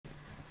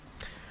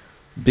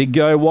Big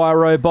go,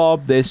 Wyro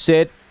Bob. They're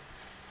set.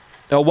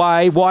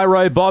 Away,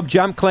 Wyro Bob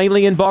jumped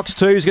cleanly in box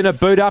 2. Is going to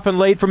boot up and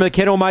lead from a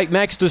Kennelmate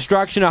Max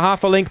Destruction. A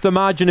half a length the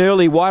margin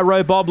early.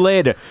 Wyro Bob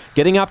led.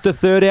 Getting up to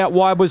third out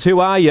wide was Who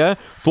Are Ya?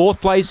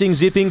 Fourth placing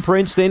Zipping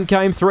Prince. Then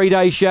came 3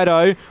 Day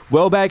Shadow.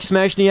 Well back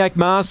Smashniak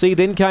Marcy.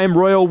 Then came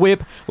Royal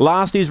Whip.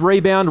 Last is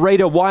Rebound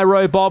Reader.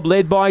 Wyro Bob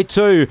led by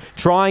 2.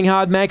 Trying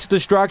Hard Max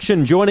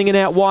Destruction. Joining in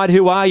out wide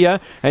Who Are Ya?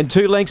 And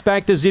 2 lengths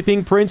back to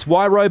Zipping Prince.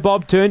 Wyro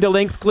Bob turned a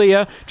length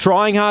clear.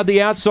 Trying Hard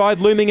the outside.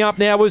 Looming up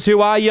now was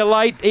Who Are Ya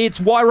late. It's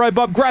Wyro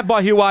Bob grabbed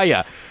by Who Are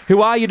Ya?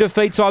 Who Are Ya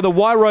defeats either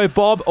Wyro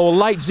Bob or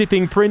late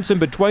Zipping Prince, and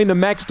between the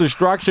Max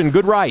Destruction.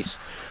 Good race.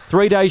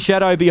 3 Day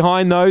Shadow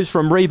behind those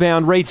from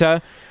Rebound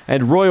Rita,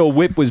 and Royal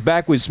Whip was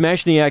back with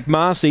Smashniak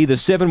Marcy. The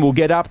 7 will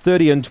get up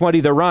 30 and 20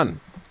 the run.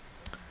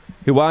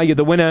 Who Are Ya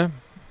the winner?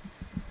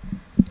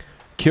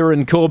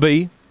 Kieran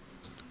Corby.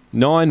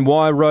 9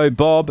 Wyro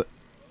Bob,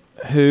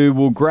 who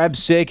will grab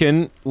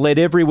second, led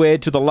everywhere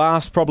to the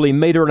last probably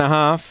metre and a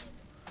half.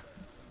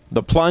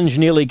 The plunge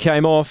nearly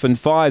came off, and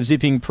 5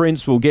 Zipping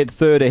Prince will get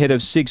third ahead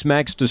of 6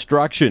 Max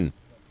Destruction.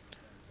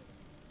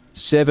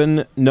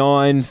 7,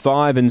 9,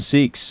 5 and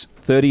 6.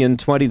 30 and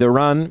 20 the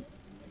run.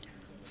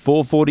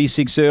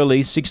 4.46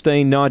 early,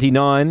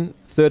 16.99,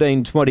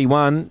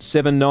 13.21,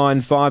 7,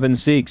 9, 5 and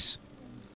 6.